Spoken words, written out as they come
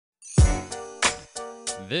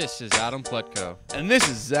This is Adam Plutko. And this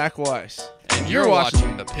is Zack Weiss. And you're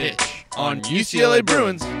watching The Pitch on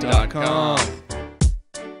UCLABruins.com.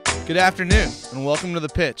 Good afternoon, and welcome to The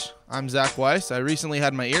Pitch. I'm Zack Weiss. I recently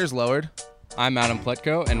had my ears lowered. I'm Adam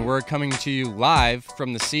Plutko, and we're coming to you live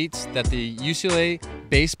from the seats that the UCLA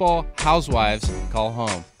Baseball housewives call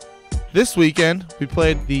home. This weekend, we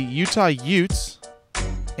played the Utah Utes,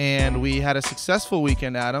 and we had a successful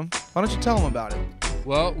weekend, Adam. Why don't you tell them about it?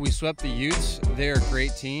 Well, we swept the Utes. They're a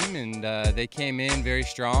great team, and they came in very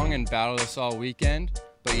strong and battled us all weekend.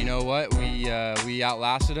 But you know what? We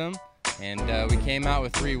outlasted them, and we came out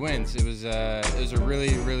with 3 wins. It was a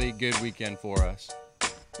really good weekend for us.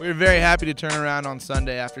 We were very happy to turn around on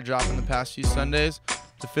Sunday after dropping the past few Sundays.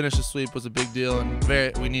 To finish the sweep was a big deal,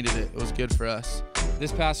 and we needed it. It was good for us.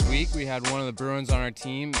 This past week, we had one of the Bruins on our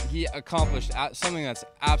team. He accomplished something that's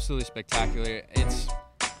absolutely spectacular. It's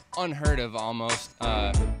unheard of almost.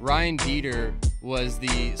 Ryan Dieter was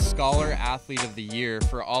the Scholar Athlete of the Year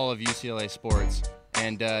for all of UCLA sports.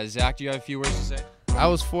 And Zach, do you have a few words to say? I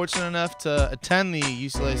was fortunate enough to attend the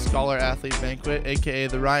UCLA Scholar Athlete Banquet, aka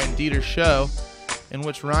the Ryan Dieter Show, in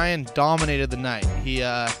which Ryan dominated the night. He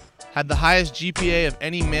had the highest GPA of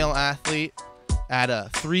any male athlete at a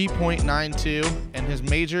 3.92, and his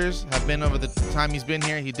majors have been, over the time he's been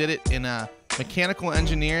here, he did it in a mechanical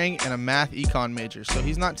engineering and a math econ major. So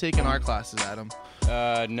he's not taking our classes, Adam.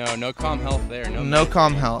 No comm health there. No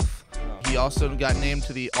comm health. Oh. He also got named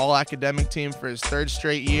to the all-academic team for his 3rd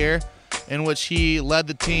straight year, in which he led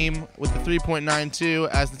the team with the 3.92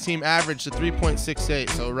 as the team averaged a 3.68.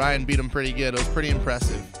 So Ryan beat him pretty good. It was pretty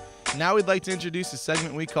impressive. Now we'd like to introduce a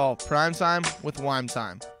segment we call Primetime with Weim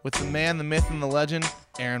Time, with the man, the myth, and the legend,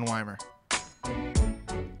 Aaron Weimer.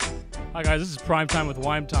 Hi guys, this is Primetime with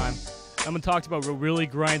Weim Time. I'm going to talk about what really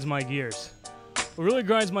grinds my gears. What really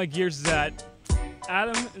grinds my gears is that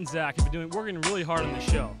Adam and Zach have been working really hard on this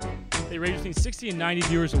show. They range between 60 and 90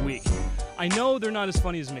 viewers a week. I know they're not as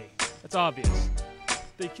funny as me. That's obvious.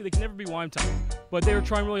 They can never be Weim Time. But they were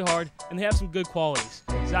trying really hard, and they have some good qualities.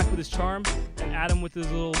 Zach with his charm, and Adam with his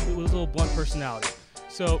little blunt personality.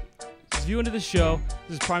 So, if you into this show,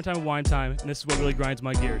 this is Primetime with Weim Time, and this is what really grinds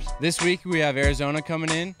my gears. This week we have Arizona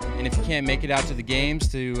coming in, and if you can't make it out to the games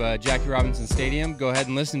to Jackie Robinson Stadium, go ahead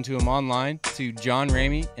and listen to them online, to John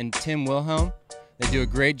Ramey and Tim Wilhelm. They do a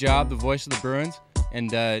great job, the voice of the Bruins,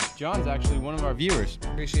 and John's actually one of our viewers.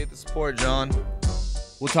 Appreciate the support, John.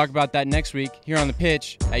 We'll talk about that next week here on The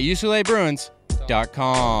Pitch at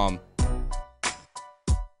UCLABruins.com.